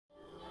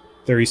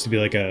there used to be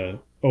like a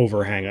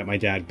overhang that my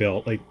dad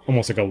built, like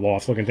almost like a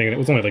loft looking thing, and it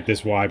was only like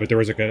this wide, but there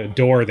was like a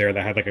door there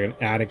that had like an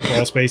attic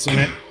crawl space in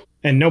it,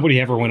 and nobody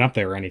ever went up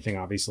there or anything,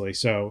 obviously.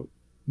 So,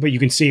 but you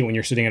can see it when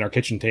you're sitting at our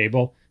kitchen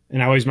table.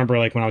 And I always remember,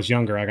 like, when I was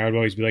younger, like, I would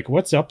always be like,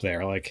 what's up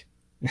there? Like,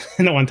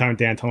 and the one time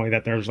Dan told me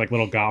that there was like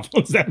little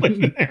goblins that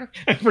lived in there,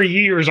 and for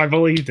years I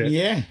believed it.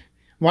 Yeah,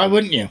 why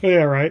wouldn't you?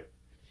 Yeah, right.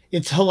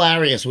 It's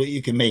hilarious what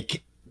you can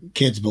make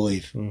kids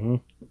believe. Mm-hmm.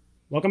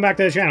 Welcome back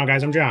to the channel,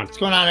 guys. I'm John. What's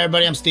going on,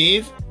 everybody? I'm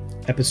Steve.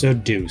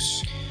 Episode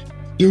Deuce.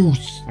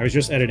 Deuce. I was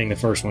just editing the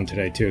first one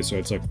today, too, so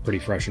it's like pretty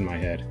fresh in my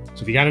head.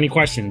 So if you got any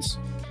questions...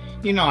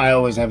 You know I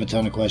always have a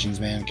ton of questions,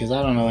 man, because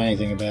I don't know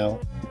anything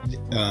about,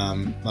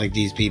 like,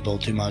 these people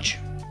too much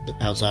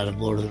outside of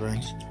Lord of the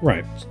Rings.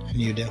 Right. And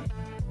you do.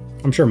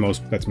 I'm sure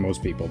that's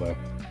most people, though.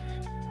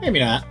 Maybe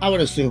not. I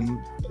would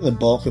assume the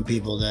bulk of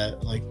people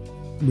that, like,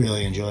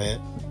 really enjoy it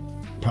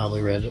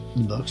probably read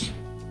the books.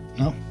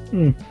 No?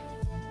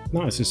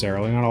 Not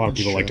necessarily. Not a lot of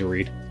people like to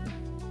read.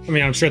 I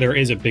mean, I'm sure there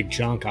is a big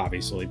chunk,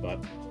 obviously, but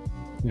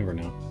you never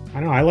know. I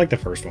don't know. I like the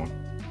first one.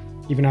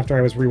 Even after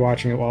I was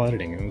rewatching it while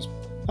editing,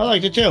 I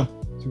liked it too.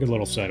 It's a good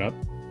little setup.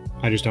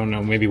 I just don't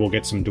know. Maybe we'll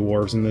get some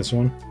dwarves in this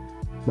one.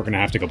 We're going to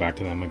have to go back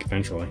to them, like,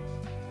 eventually.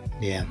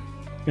 Yeah.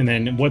 And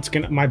then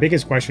my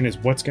biggest question is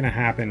what's going to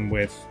happen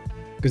with,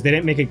 because they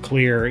didn't make it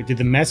clear, did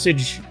the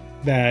message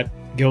that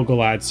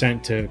Gil-galad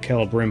sent to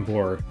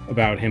Celebrimbor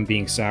about him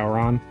being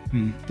Sauron,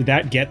 did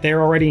that get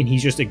there already and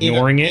he's just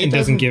ignoring it and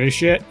doesn't give a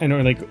shit? And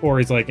or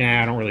he's like,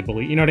 I don't really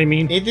believe, you know what I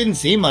mean? It didn't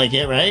seem like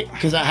it, right?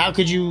 Because how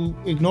could you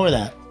ignore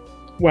that?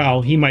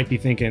 Well, he might be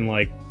thinking,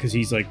 like, because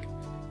he's like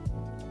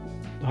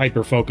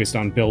hyper focused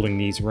on building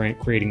these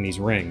creating these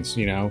rings,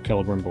 you know,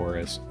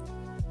 Celebrimbor is.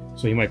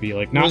 So he might be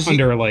like not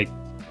under like.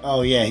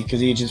 Oh yeah,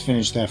 because he just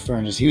finished that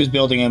furnace. He was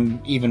building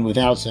them even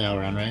without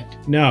Sauron, right?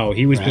 No,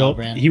 he was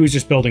He was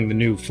just building the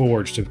new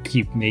forge to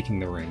keep making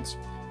the rings.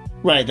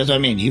 Right, that's what I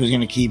mean. He was going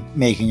to keep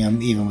making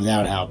them even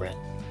without Halbrand.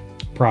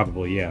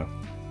 Probably, yeah.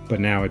 But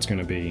now it's going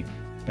to be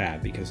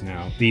bad because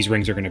now these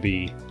rings are going to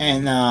be.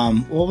 And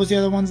what was the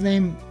other one's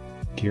name?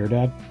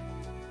 Kirdad.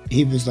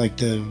 He was like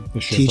the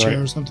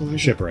teacher or something like that?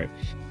 Shipwright.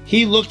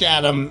 He looked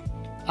at them.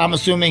 I'm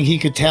assuming he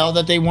could tell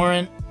that they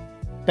weren't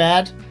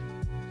bad.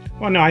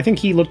 Well, no, I think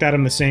he looked at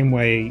him the same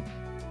way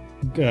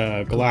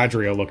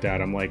Galadriel looked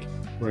at him, like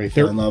where he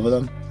fell in love with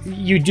him.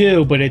 You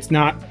do, but it's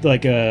not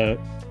like a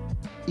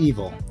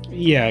evil.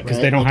 Yeah, because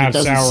they don't have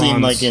Sauron's. It doesn't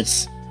seem like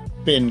it's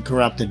been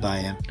corrupted by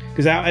him.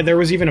 Because there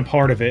was even a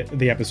part of it,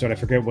 the episode, I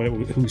forget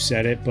who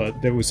said it, but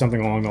there was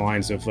something along the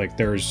lines of like,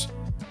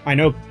 I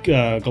know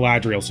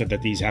Galadriel said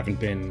that these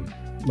haven't been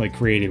like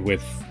created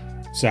with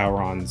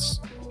Sauron's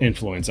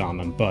influence on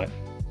them, but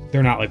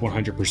they're not like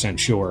 100%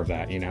 sure of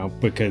that, you know,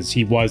 because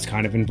he was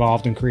kind of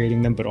involved in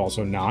creating them, but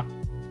also not,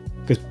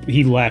 because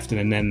he left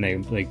and then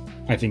they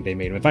I think they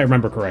made him, if I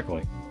remember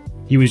correctly.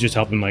 He was just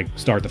helping like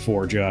start the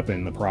forge up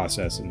and the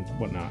process and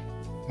whatnot.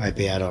 Might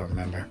be, I don't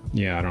remember.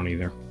 Yeah, I don't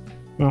either.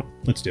 Well,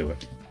 let's do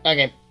it.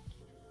 Okay.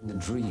 In the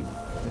dream,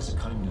 there's a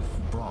kind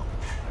of branch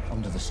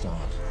under the stars.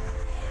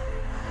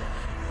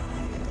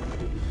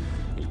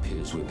 It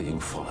appears we're being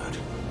followed.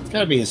 It's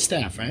gotta be his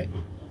staff, right?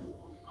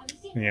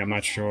 Yeah, I'm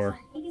not sure.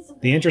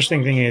 The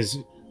interesting thing is,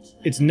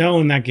 it's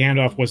known that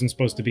Gandalf wasn't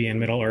supposed to be in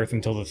Middle-earth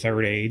until the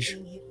Third Age,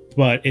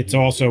 but it's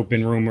also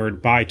been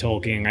rumored by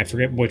Tolkien, I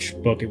forget which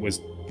book it was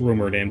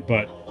rumored in,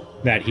 but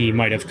that he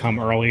might have come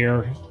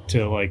earlier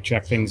to, like,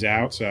 check things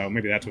out, so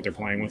maybe that's what they're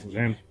playing with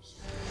him.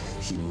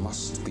 He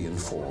must be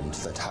informed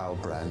that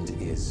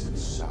Halbrand is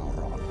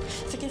Sauron.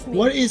 Forgive me.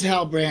 What is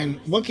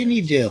Halbrand? What can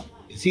he do?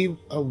 Is he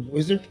a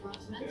wizard?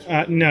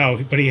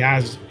 No, but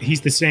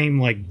he's the same,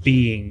 like,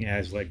 being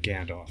as, like,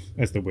 Gandalf,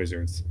 as the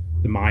wizards.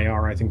 The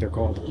Maiar, I think they're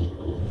called.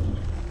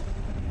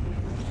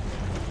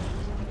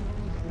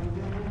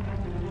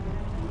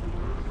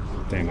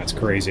 Damn, that's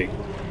crazy.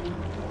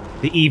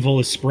 The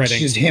evil is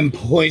spreading. It's just him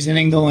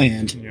poisoning the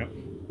land. Yep.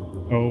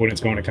 Oh, and it's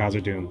going to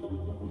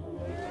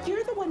Khazad-dûm.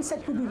 You're the one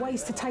said we'd be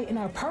wise to tighten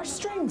our purse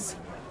strings.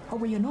 Or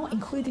were you not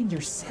including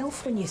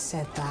yourself when you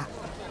said that?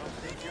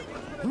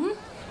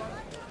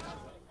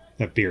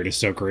 That beard is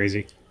so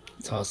crazy.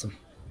 It's awesome.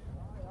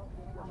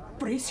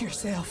 Brace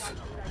yourself.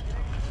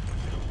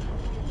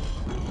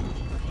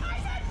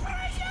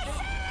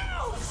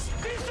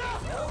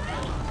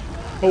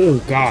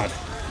 Oh, God.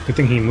 Good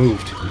thing he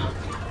moved.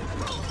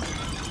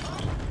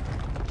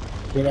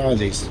 What are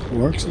these?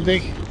 Orcs, you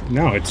think?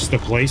 No, it's the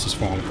place is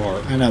falling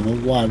apart. I know, but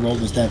why? What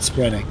was that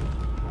spreading?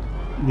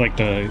 Like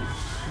the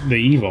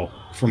evil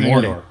from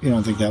Mordor. You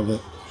don't think that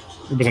was...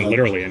 It wasn't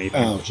literally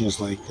anything. Oh,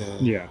 just like the...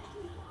 Yeah.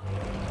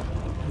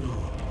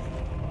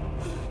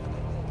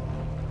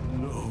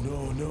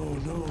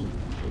 No.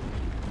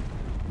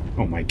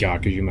 Oh my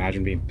God, could you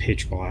imagine being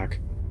pitch black?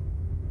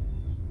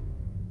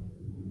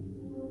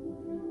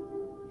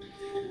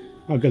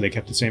 Oh good, they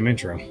kept the same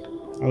intro.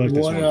 I like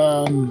this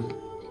one.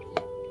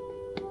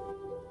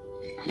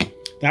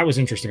 That was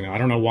interesting though. I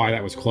don't know why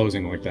that was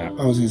closing like that.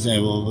 I was gonna say,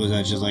 well, was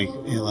that just like,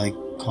 it like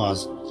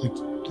caused like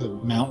the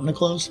mountain to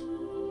close?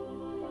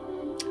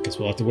 Guess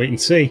we'll have to wait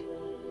and see.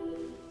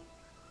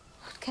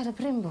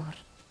 Celebrimbor.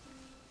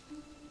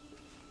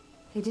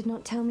 They did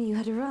not tell me you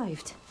had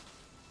arrived.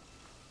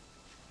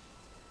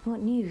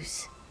 What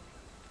news?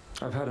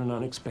 I've had an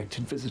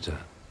unexpected visitor.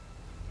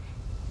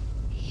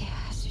 He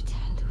has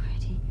returned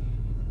already.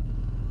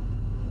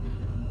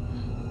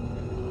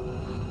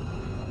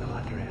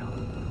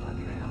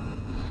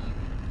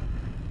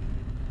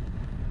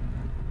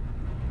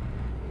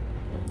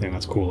 I think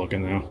that's cool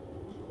looking though.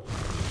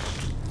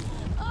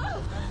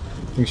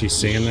 I think she's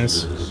seeing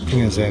this.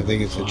 I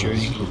think it's a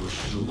dream.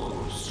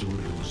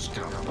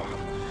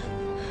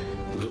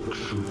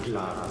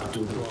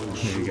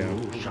 There you go.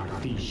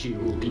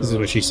 This is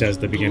what she says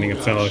at the beginning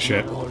of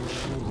Fellowship.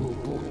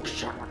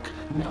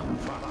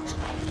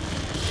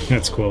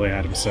 That's cool they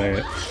had him say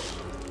it.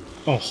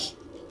 Oh.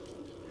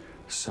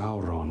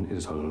 Sauron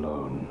is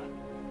alone,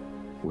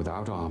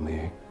 without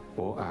army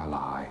or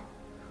ally.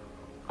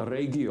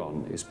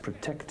 Region is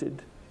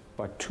protected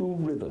by 2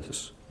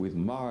 rivers with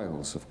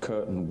miles of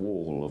curtain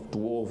wall of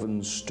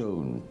dwarven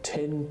stone,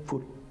 10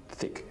 foot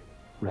thick.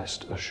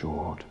 Rest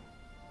assured,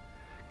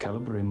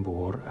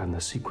 Celebrimbor and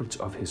the secrets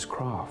of his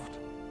craft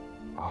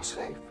are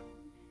safe.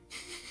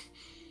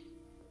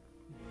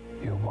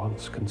 You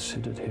once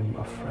considered him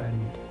a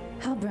friend.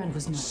 Halbrand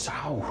was not.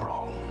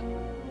 Sauron.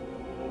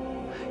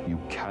 You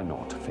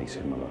cannot face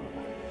him alone.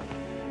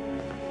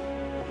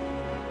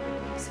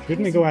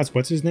 Didn't we go ask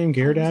what's his name,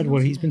 Gerdad,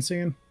 what he's been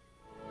saying?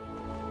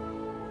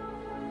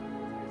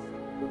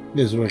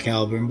 This is where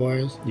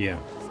Celebrimbor is? Yeah.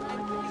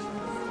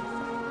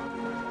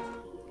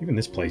 Even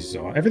this place is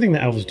all. Everything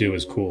the elves do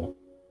is cool.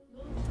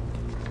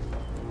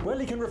 Well,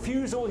 he can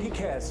refuse all he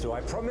cares to. I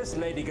promised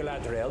Lady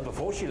Galadriel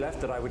before she left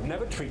that I would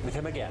never treat with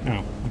him again.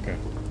 Oh, okay.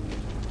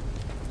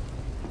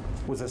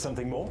 Was there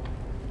something more?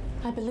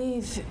 I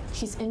believe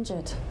he's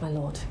injured, my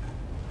lord.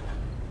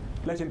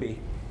 Let him be.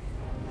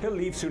 He'll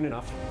leave soon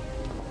enough.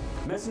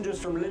 Messengers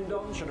from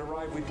Lindon should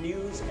arrive with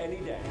news any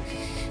day.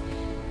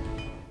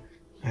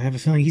 I have a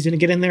feeling he's going to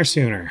get in there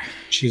sooner.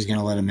 She's going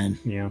to let him in.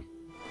 Yeah.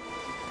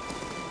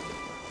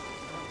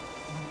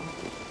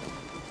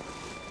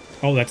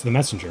 Oh, that's the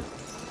messenger.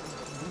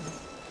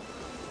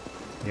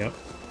 Yep.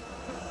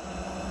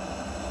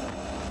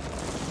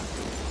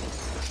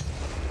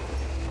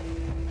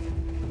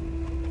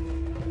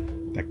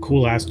 That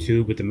cool ass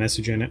tube with the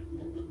message in it.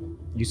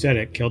 You said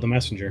it. Kill the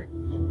messenger.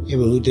 Yeah,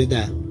 but who did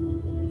that?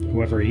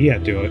 Whoever he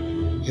had do it.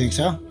 You think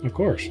so? Of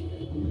course.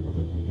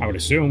 I would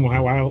assume. Why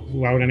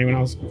would anyone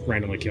else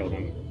randomly kill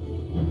them?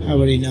 How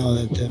would he know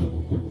that?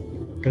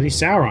 Because he's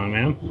Sauron,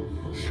 man.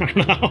 I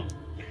don't know.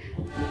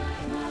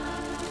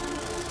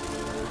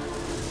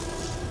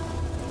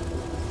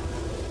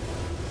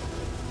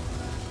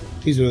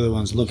 These were the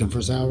ones looking for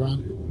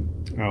Sauron.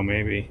 Oh,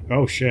 maybe.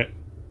 Oh, shit.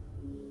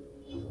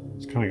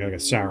 It's kind of got like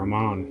a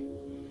Saruman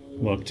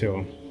look to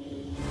him.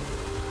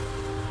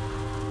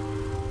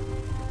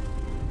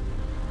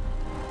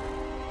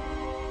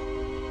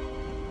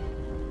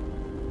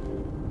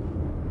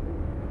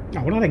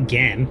 Oh, not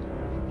again.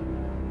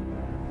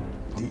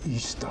 The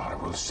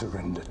Eastar will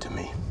surrender to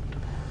me.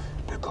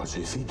 Because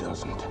if he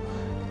doesn't,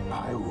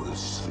 I will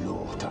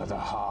slaughter the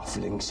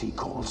halflings he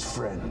calls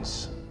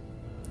friends.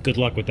 Good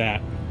luck with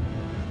that.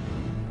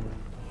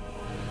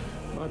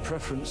 My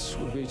preference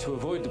would be to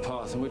avoid the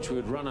path in which we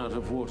would run out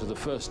of water the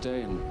first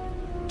day and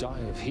die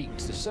of heat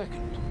the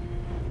second.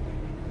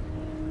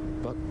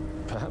 But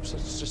perhaps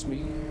that's just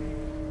me.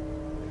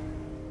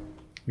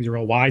 He's a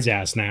real wise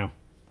ass now.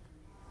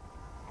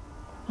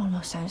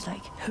 Almost sounds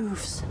like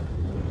hooves.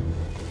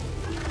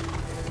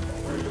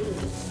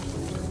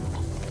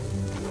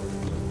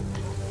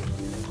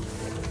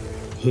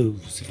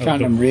 Hooves.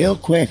 Found him real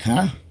quick,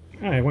 huh?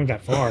 Oh, it went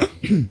that far.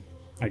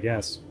 I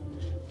guess.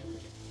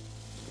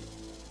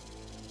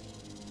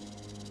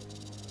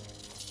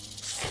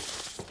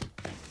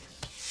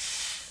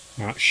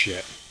 Oh,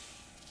 shit.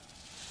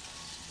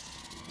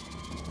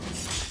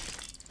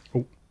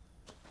 Oh.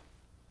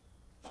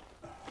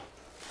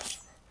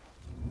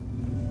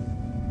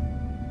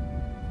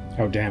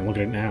 Oh, damn, look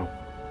at it now.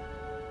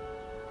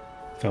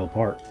 Fell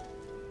apart.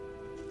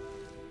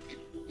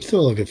 Still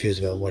a little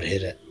confused about what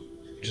hit it.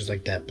 Just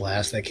like that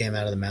blast that came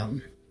out of the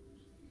mountain.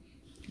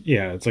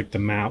 Yeah, it's like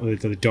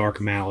the dark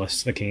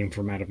malice that came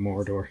from out of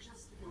Mordor.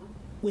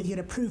 With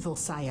your approval,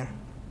 sire,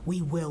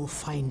 we will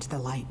find the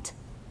light.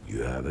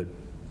 You have it.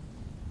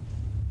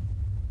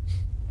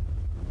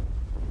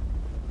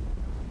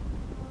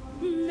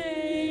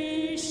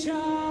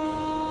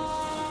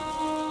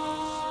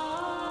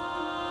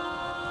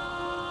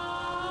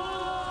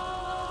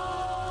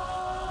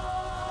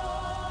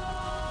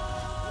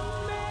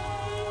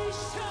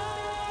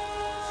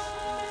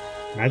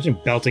 Imagine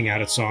belting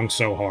out a song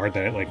so hard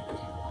that it, like,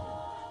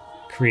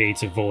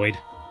 creates a void.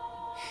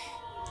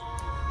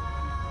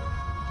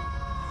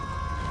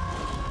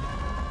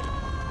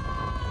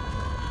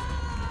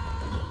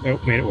 Oh,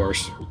 made it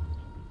worse.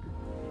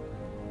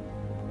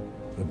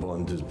 The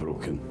bond is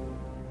broken.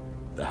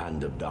 The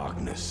hand of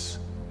darkness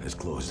has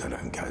closed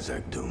around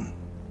Khazad-dûm.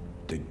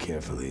 Dig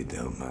carefully,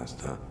 dealt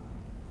master.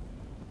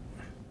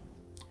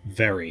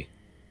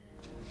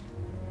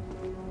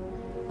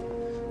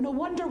 No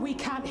wonder we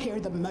can't hear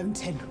the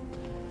mountain.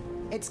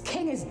 Its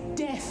king is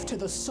deaf to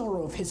the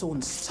sorrow of his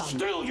own son.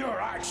 Still your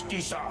axe,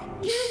 Disa!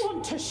 You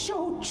want to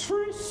show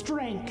true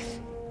strength.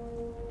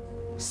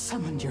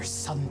 Summon your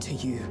son to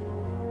you.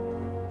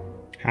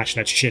 Hash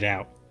that shit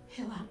out.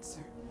 He'll answer.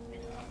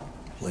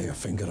 Lay a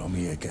finger on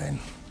me again.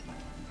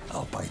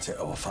 I'll bite it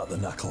off at the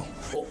knuckle.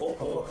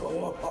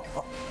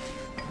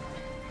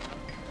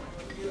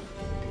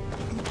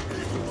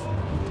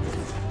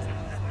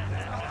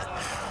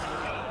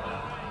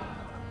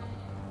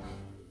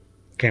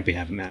 Can't be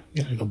having that.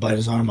 Yeah, go bite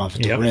his arm off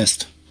at the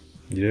wrist.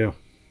 Yeah.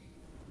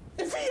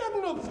 If he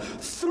hadn't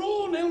have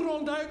thrown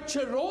Elrond out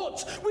to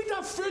rot, we'd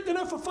have food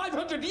enough for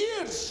 500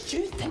 years.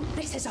 You think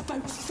this is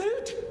about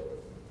food?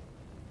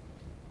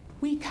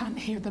 We can't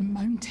hear the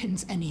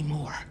mountains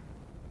anymore.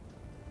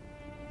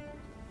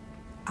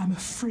 I'm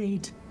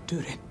afraid,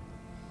 Durin.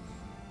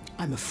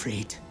 I'm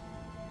afraid.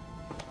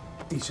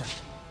 Disa.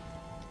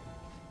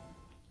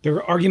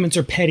 Their arguments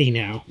are petty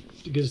now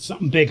because it's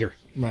something bigger.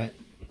 Right.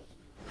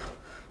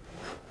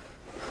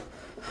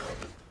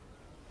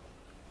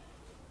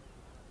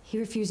 He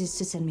refuses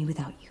to send me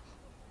without you.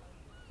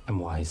 And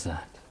why is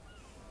that?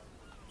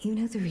 You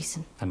know the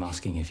reason. I'm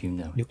asking if you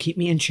know. You'll keep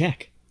me in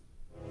check.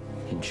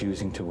 In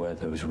choosing to wear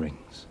those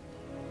rings,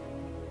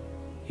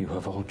 you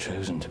have all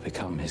chosen to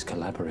become his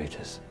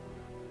collaborators.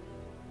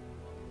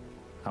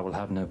 I will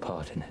have no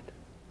part in it.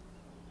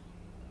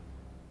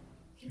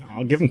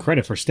 I'll give him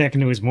credit for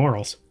sticking to his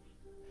morals.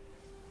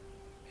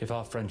 If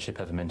our friendship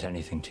ever meant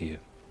anything to you,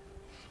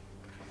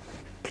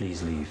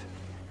 please leave.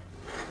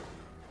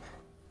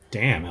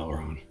 Damn,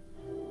 Elrond.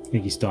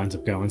 Think he still ends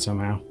up going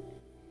somehow?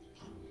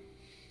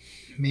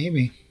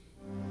 Maybe.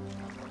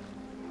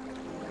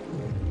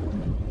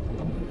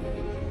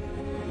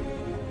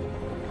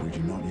 We do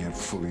not yet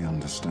fully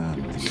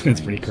understand these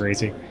That's pretty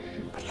crazy.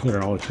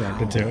 They're all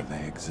attracted to it.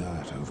 they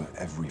exert over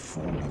every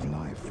form of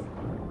life.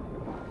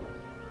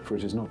 For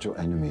it is not your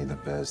enemy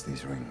that bears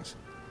these rings,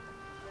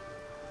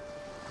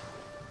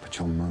 but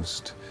your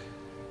most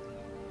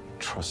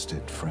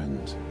trusted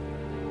friend.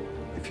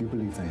 If you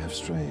believe they have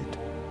strayed,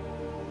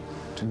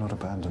 do not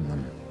abandon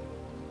them,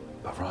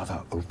 but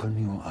rather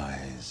open your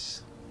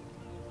eyes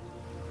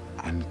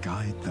and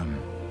guide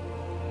them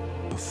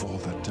before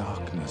the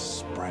darkness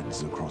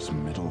spreads across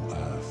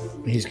Middle-earth.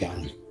 He's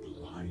gone.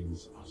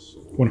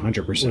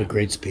 100%. What a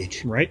great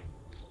speech. Right?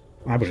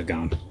 I would have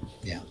gone.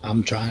 Yeah,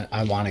 I'm trying.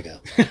 I want to go.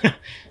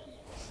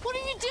 What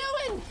are you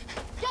doing?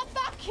 Get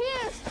back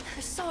here!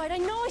 I saw it. I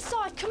know I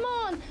saw it. Come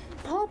on.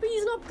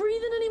 Poppy's not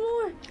breathing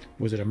anymore.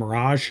 Was it a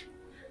mirage?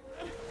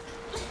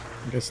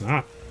 I guess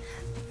not.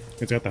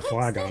 It's got the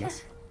flag on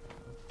it.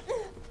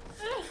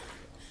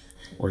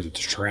 Or is it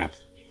a trap?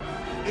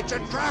 It's a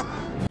trap!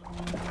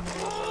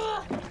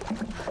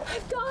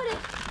 I've got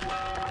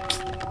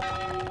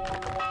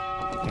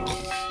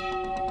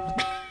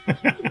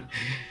it.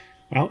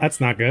 Well, that's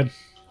not good.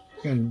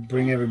 Gonna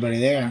bring everybody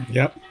there.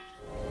 Yep.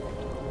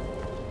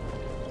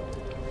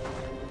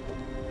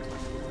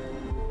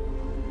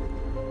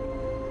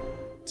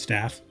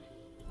 Staff.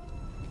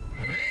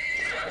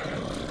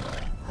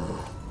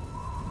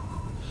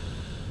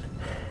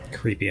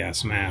 Creepy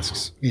ass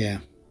masks. Yeah.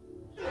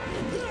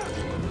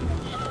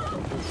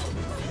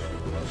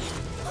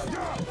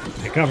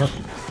 Take cover.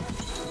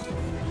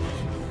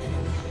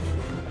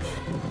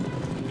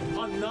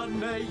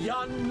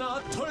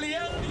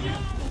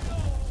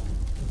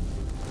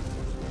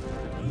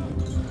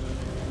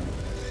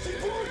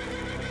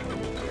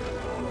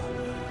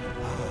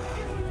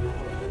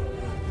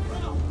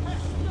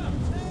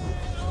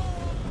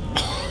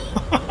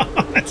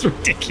 That's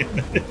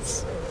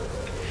ridiculous.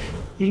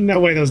 There's no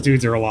way those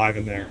dudes are alive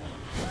in there.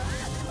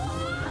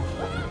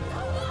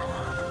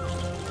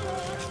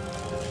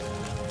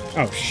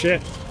 Oh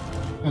shit.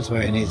 That's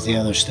why he needs the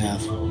other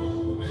staff.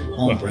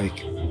 On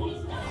break.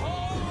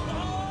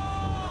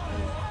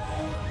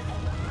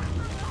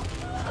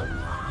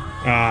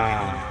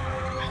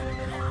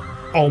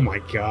 Oh my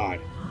god.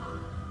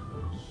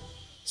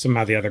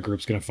 Somehow the other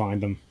group's gonna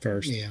find them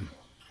first. Yeah.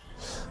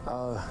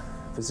 Our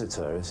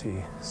visitor, is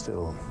he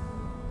still...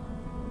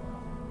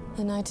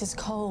 The night is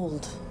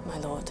cold, my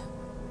lord.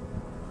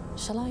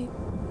 Shall I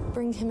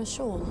bring him a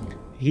shawl?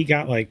 He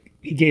got like,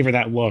 he gave her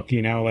that look,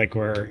 you know, like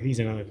where he's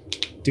gonna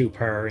dupe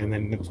her and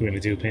then we're gonna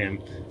dupe him.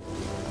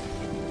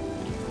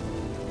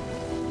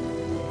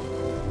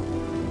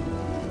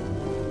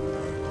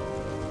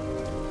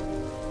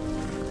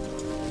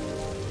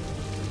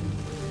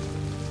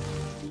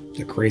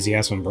 The crazy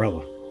ass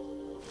umbrella.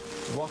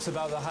 What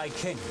about the High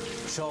King?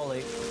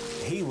 Surely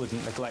he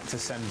wouldn't neglect to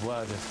send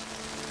word of...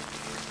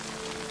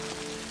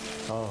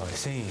 Oh, I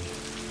see.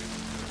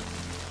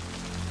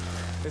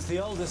 It's the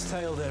oldest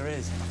tale there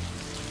is,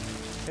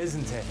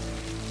 isn't it?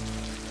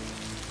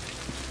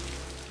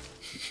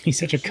 He's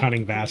such a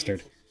cunning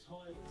bastard.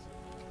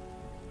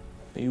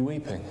 Are you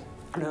weeping?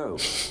 No.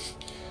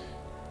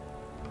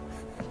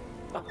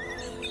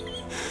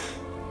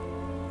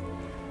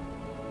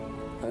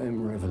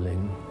 I'm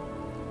reveling.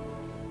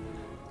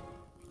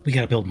 We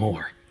gotta build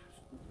more.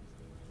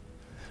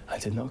 I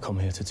did not come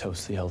here to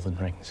toast the elven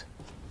rings,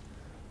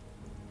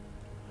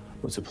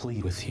 but to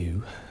plead with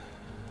you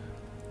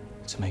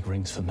to make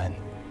rings for men.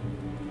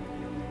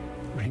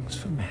 Rings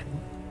for men?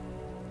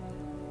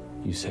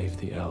 You saved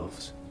the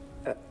elves.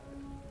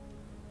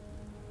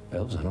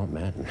 Elves are not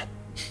men.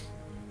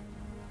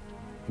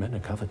 Men are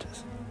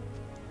covetous.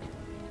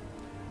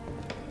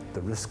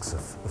 The risks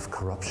of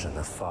corruption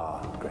are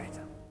far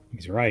greater.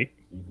 He's right.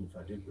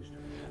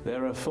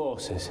 There are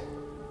forces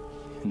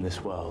in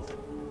this world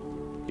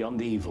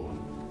beyond evil,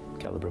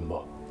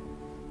 Celebrimbor.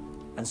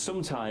 And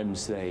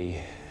sometimes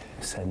they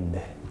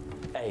send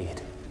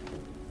aid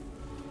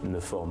in the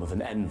form of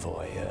an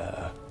envoy,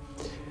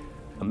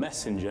 a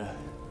messenger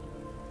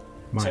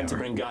sent to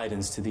bring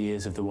guidance to the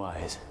ears of the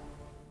wise.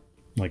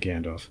 Like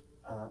Gandalf.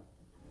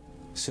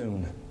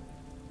 Soon,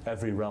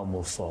 every realm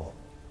will fall.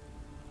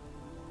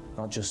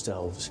 Not just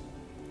elves,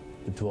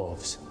 but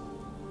dwarves,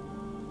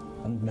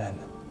 and men.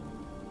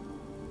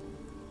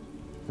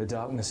 The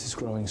darkness is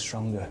growing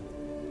stronger,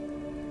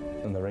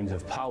 and the rings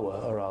of power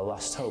are our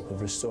last hope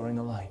of restoring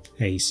the light.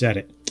 Hey, he said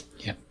it.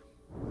 Yep.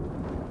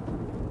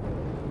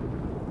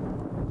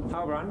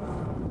 Halbrand?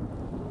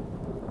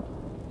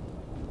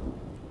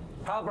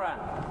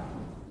 Halbrand!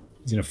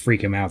 He's gonna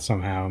freak him out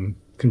somehow and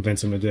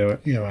convince him to do it.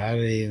 Yeah, well, how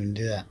did he even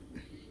do that?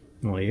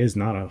 Well, he is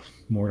not a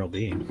mortal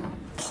being.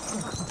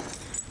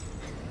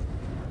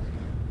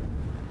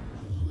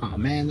 Oh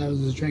man, that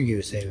was the drink he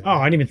was saving. Oh,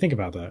 I didn't even think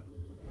about that.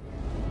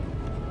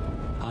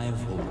 I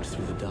have walked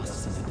through the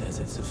dust and the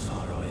deserts of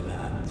faraway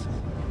lands,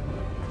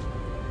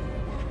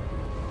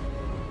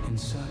 in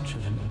search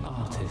of an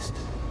artist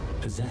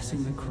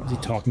possessing the craft. Is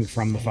he talking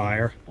from the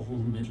fire? All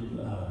Middle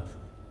Earth.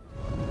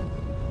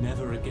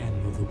 Never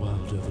again will the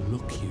world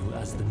overlook you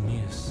as the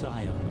mere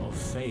scion of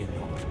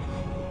Feyenoord,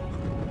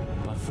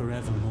 but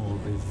forevermore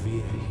revere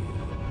you.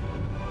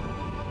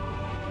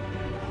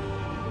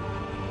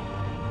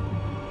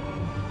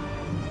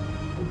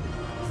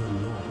 The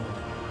Lord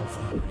of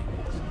the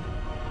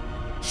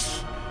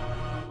Rings.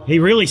 He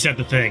really said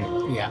the thing.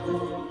 Yeah.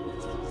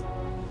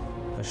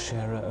 A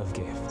sharer of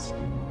gifts.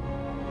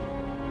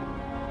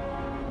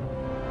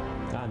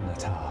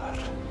 ANNATAR.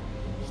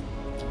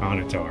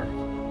 ANNATAR.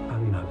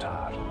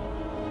 ANNATAR.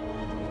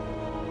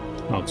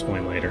 I'll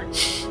explain later.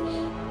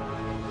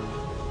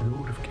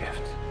 Lord of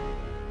Gifts.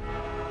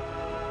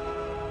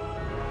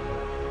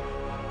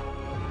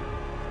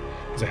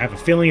 Because I have a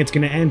feeling it's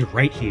going to end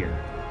right here.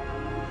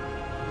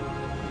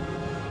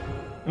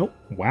 Oh,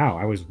 wow.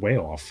 I was way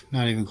off.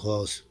 Not even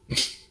close.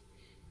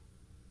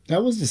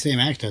 That was the same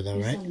actor, though,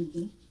 right?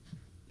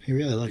 He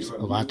really looks a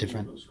lot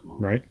different.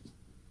 Right?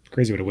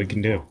 Crazy what a wig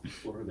can do.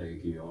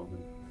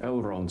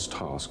 Elrond's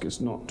task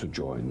is not to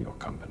join your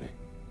company,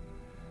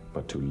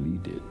 but to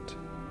lead it.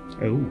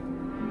 Oh.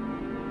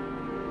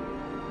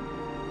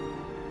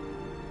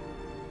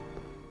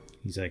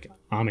 He's like,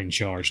 I'm in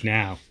charge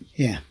now.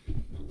 Yeah,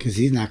 because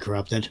he's not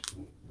corrupted.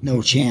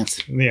 No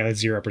chance. Yeah,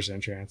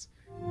 0% chance.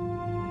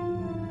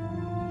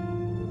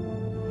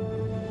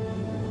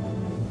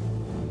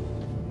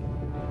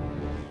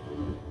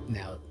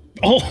 Now.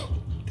 Oh!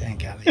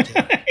 Thank God they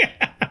did.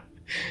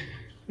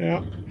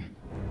 Yeah.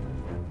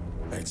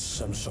 It's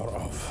some sort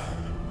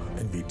of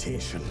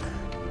invitation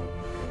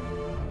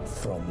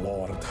from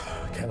Lord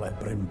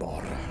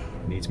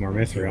Celebrimbor. Needs more He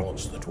mithril.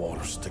 wants the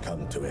dwarves to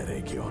come to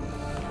Eregion.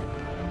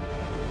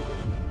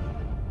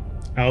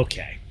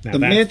 Okay. Now The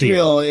that's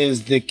mithril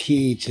is the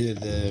key to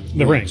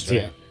the rings,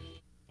 right? yeah.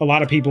 A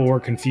lot of people were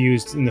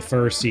confused in the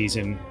first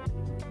season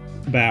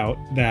about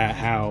that,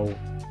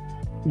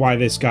 why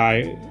this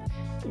guy,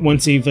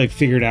 once he like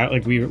figured out,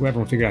 like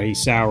everyone figured out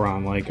he's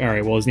Sauron, like, all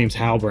right, well his name's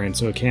Halbrand,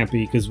 so it can't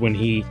be, because when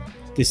he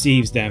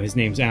deceives them, his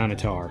name's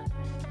ANNATAR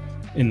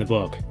in the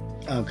book.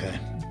 Okay.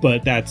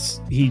 But that's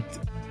he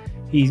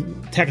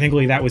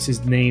technically that was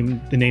his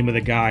name, the name of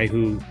the guy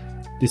who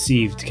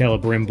deceived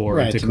Celebrimbor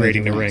Right, into to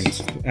creating make the the rings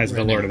rings. as the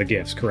Right. Lord of the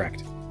Gifts.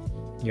 Correct.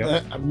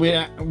 Yep. We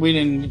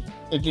didn't.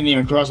 It didn't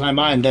even cross my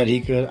mind that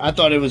he could. I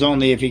thought it was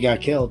only if he got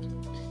killed,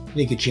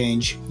 he could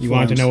change. You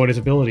wanted to know what his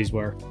abilities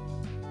were.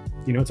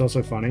 You know, it's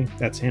also funny.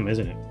 That's him,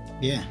 isn't it?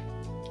 Yeah.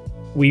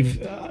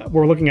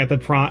 We're looking at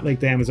the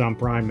Amazon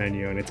Prime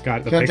menu, and it's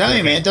got the. I'm picture telling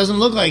you, of man, it doesn't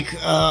look like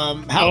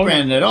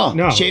Halbrand at all.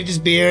 No. Shaved his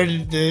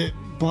beard, the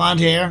blonde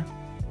hair.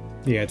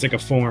 Yeah, it's like a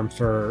form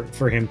for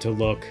him to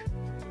look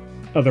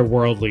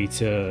otherworldly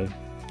to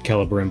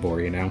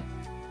Celebrimbor, you know?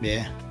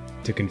 Yeah.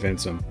 To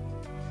convince him.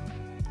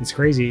 It's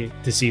crazy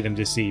to see them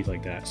deceive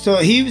like that. So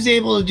he was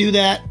able to do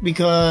that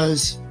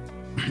because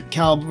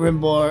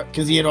Celebrimbor,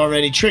 because he had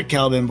already tricked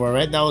Celebrimbor,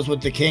 right? That was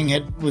what the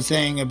king was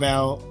saying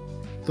about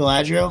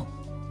Galadriel.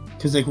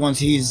 Because like once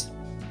he's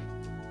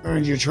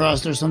earned your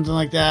trust or something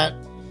like that,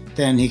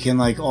 then he can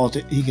like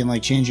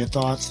change your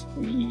thoughts.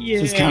 Yeah.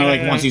 So it's kind of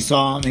like once he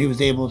saw him, he was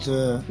able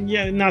to.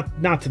 Yeah,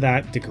 not to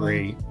that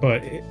degree,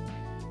 but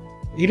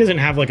he doesn't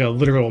have like a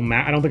literal.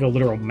 I don't think a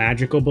literal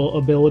magical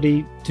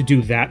ability to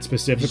do that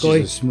specifically.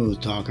 He's just a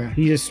smooth talker.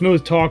 He's a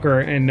smooth talker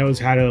and knows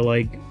how to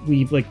like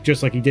weave, like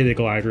just like he did at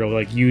Galadriel,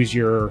 like use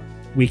your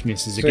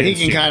weaknesses So against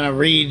he can you. kind of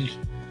read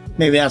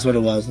Maybe that's what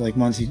it was. Like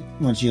once you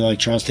like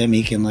trust him,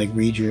 he can like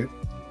read your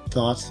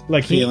thoughts,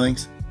 like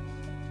feelings.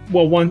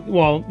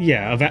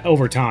 Yeah,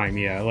 over time,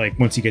 yeah. Like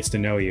once he gets to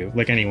know you,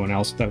 like anyone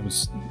else that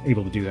was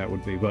able to do that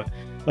would be. But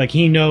like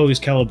he knows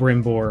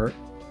Celebrimbor,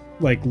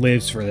 like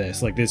lives for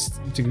this. Like this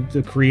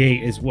to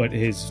create is what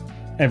his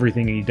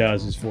everything he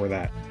does is for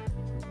that.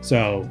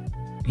 So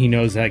he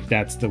knows like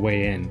that's the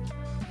way in.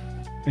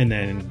 And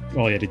then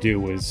all he had to do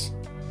was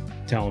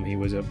tell him he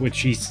was which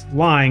he's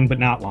lying, but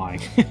not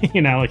lying.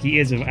 You know, like he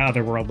is an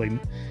otherworldly,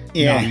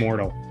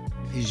 non-mortal.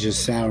 He's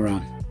just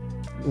Sauron.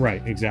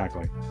 Right,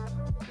 exactly.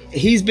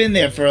 He's been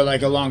there for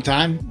like a long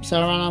time,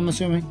 Sauron, I'm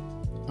assuming,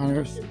 on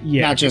Earth.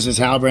 Yeah. Not just as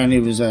Halbrand, he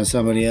was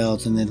somebody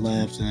else and then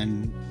left and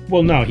then...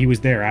 Well, no, he was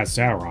there as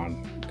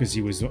Sauron because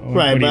he was...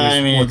 Right, but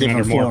I mean in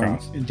different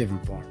forms. Morgoth. In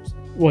different forms.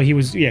 Well, he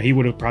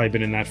would have probably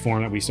been in that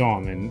form that we saw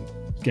him and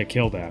get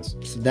killed as.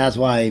 So that's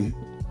why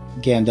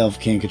Gandalf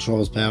can't control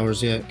his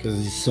powers yet, because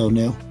he's so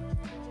new?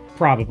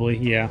 Probably,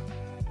 yeah.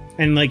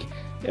 And like,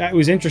 it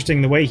was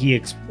interesting the way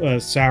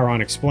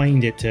Sauron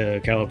explained it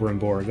to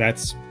Celebrimbor.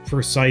 That's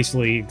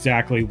precisely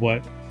exactly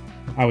what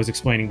I was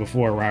explaining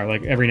before, where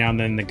like every now and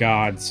then the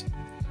gods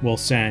will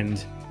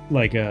send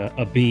like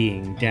a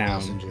being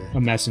down,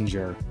 a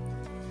messenger,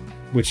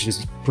 which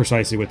is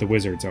precisely what the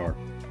wizards are.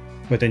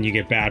 But then you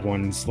get bad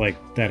ones like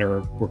that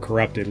were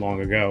corrupted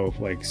long ago,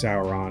 like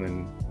Sauron,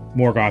 and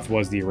Morgoth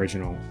was the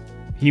original.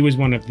 He was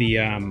one of the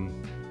I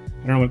don't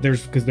know if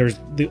there's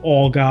the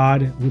All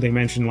God who they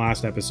mentioned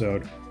last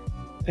episode,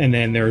 and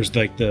then there's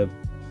like the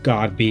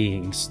god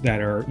beings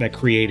that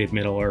created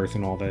Middle Earth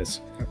and all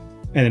this,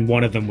 and then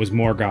one of them was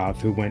Morgoth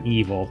who went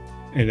evil,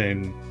 and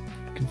then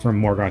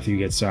from Morgoth you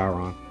get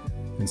Sauron,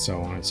 and so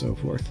on and so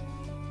forth.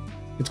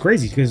 It's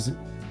crazy because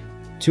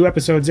 2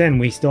 episodes in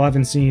we still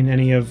haven't seen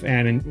any of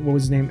what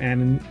was his name,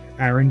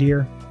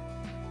 Arendir,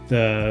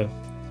 the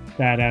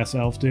badass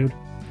elf dude.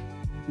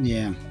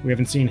 Yeah, we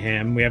haven't seen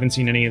him. We haven't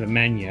seen any of the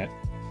men yet,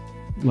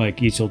 like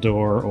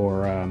Isildur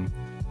or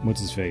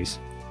what's his face.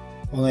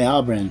 Only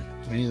Halbrand.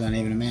 He's not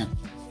even a man.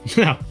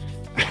 No.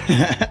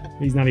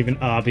 He's not even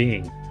a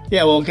being.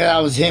 Yeah, well, that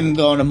was him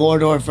going to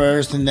Mordor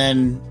first, and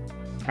then...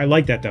 I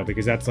like that, though,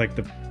 because that's, like,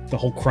 the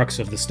whole crux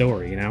of the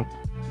story, you know?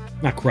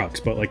 Not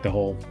crux, but, like,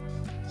 the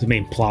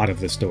main plot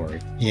of the story.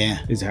 Yeah.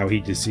 Is how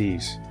he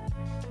deceives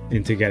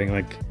into getting,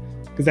 like...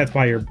 Because that's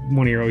probably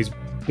one of your always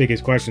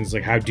biggest questions,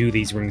 like, how do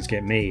these rings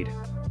get made?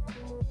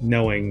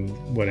 Knowing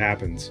what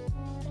happens.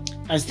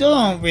 I still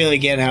don't really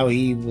get how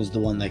he was the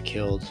one that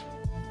killed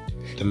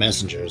the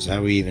messengers,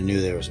 how we even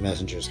knew there was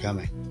messengers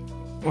coming.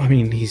 Well, I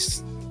mean,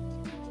 he's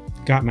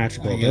got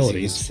magical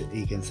abilities.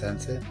 He can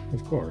sense it.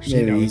 Of course.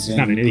 Maybe he's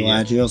not an idiot.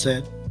 Galadriel's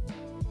head.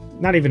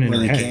 Not even in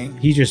her head. King.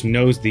 He just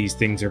knows these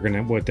things are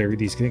gonna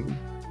these things.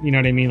 You know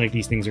what I mean? Like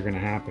these things are gonna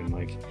happen.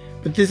 Like,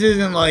 but this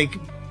isn't like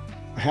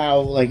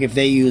how if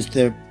they use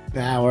the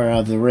power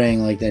of the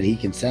ring like that, he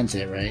can sense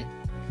it, right?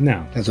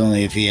 No, that's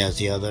only if he has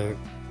the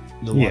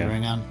one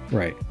ring on.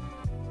 Right.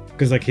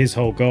 Because like his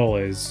whole goal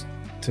is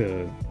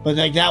to. But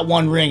like that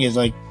one ring is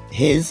like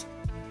his.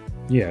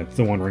 Yeah, it's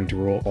the one ring to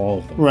rule all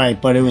of them.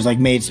 Right, but it was like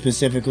made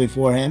specifically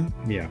for him.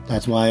 Yeah.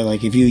 That's why,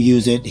 like, if you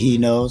use it, he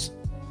knows.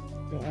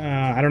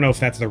 I don't know if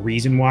that's the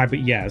reason why, but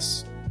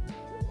yes,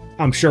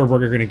 I'm sure we're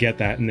going to get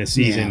that in this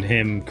season. Yeah.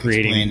 Him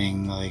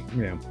explaining, like,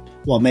 yeah.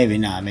 Well, maybe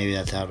not. Maybe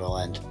that's how it'll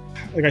end.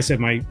 Like I said,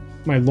 my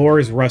lore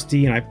is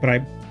rusty, and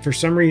for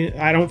some reason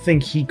I don't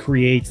think he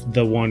creates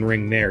the one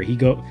ring there.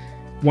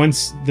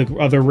 Once the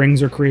other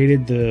rings are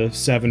created, the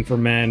 7 for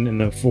men and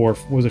the 4,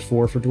 was it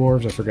 4 for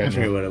dwarves? I forget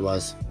what it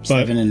was.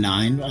 7 and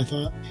 9, I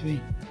thought, maybe.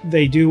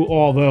 They do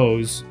all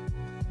those,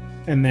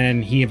 and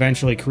then he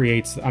eventually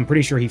creates, I'm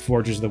pretty sure he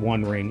forges the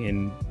one ring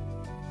in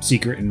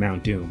Secret in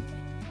Mount Doom.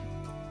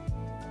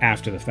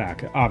 After the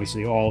fact.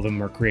 Obviously, all of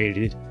them are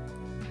created,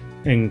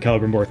 and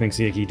Celebrimbor thinks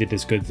he did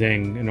this good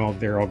thing, and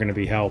they're all going to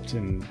be helped,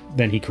 and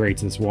then he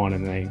creates this one,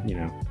 and they, you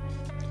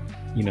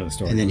know the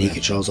story. And then he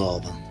controls all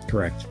of them.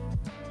 Correct.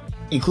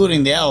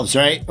 Including the elves,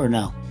 right? Or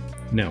no?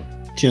 No.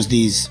 Just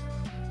these,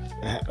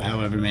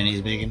 however many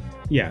he's making?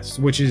 Yes,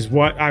 which is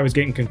what I was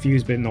getting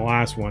confused with in the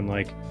last one.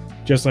 Like,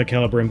 just like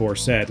Celebrimbor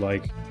said,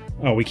 like,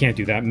 oh, we can't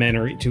do that. Men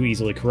are too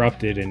easily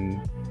corrupted,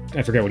 and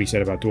I forget what he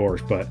said about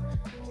dwarves, but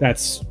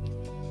that's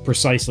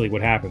precisely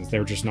what happens.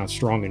 They're just not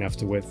strong enough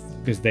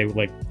because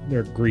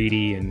they're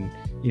greedy and,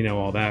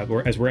 all that.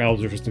 Whereas we're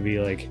elves are supposed to be,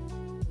 like...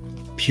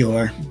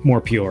 Pure.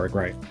 More pure,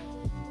 right.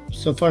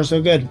 So far, so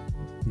good.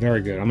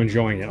 Very good. I'm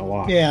enjoying it a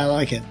lot. Yeah, I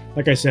like it.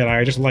 Like I said,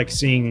 I just like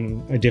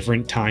seeing a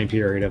different time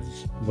period of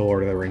The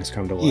Lord of the Rings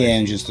come to life. Yeah,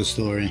 and just the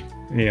story.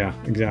 Yeah,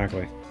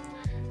 exactly.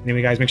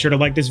 Anyway, guys, make sure to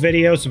like this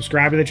video,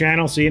 subscribe to the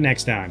channel. See you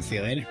next time. See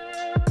you later.